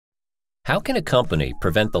How can a company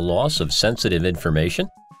prevent the loss of sensitive information?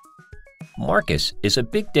 Marcus is a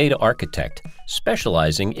big data architect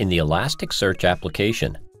specializing in the Elasticsearch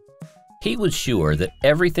application. He was sure that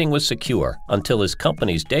everything was secure until his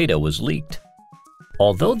company's data was leaked.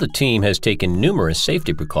 Although the team has taken numerous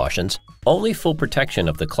safety precautions, only full protection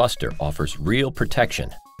of the cluster offers real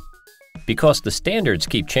protection. Because the standards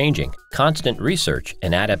keep changing, constant research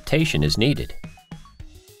and adaptation is needed.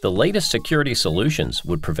 The latest security solutions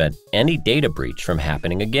would prevent any data breach from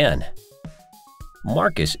happening again.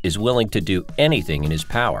 Marcus is willing to do anything in his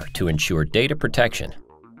power to ensure data protection.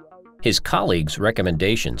 His colleagues'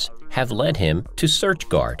 recommendations have led him to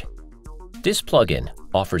SearchGuard. This plugin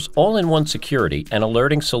offers all-in-one security and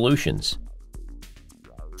alerting solutions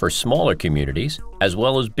for smaller communities as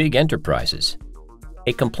well as big enterprises.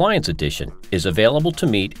 A compliance edition is available to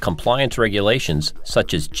meet compliance regulations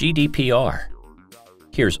such as GDPR.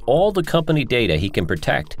 Here's all the company data he can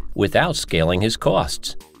protect without scaling his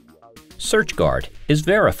costs. SearchGuard is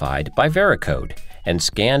verified by Veracode and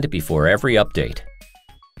scanned before every update.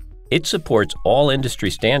 It supports all industry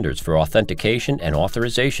standards for authentication and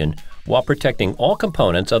authorization while protecting all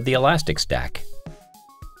components of the Elastic Stack.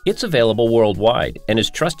 It's available worldwide and is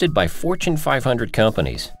trusted by Fortune 500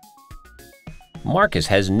 companies. Marcus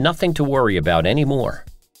has nothing to worry about anymore.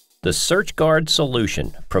 The SearchGuard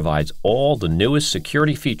solution provides all the newest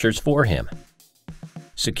security features for him.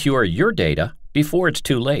 Secure your data before it's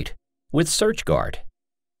too late with SearchGuard.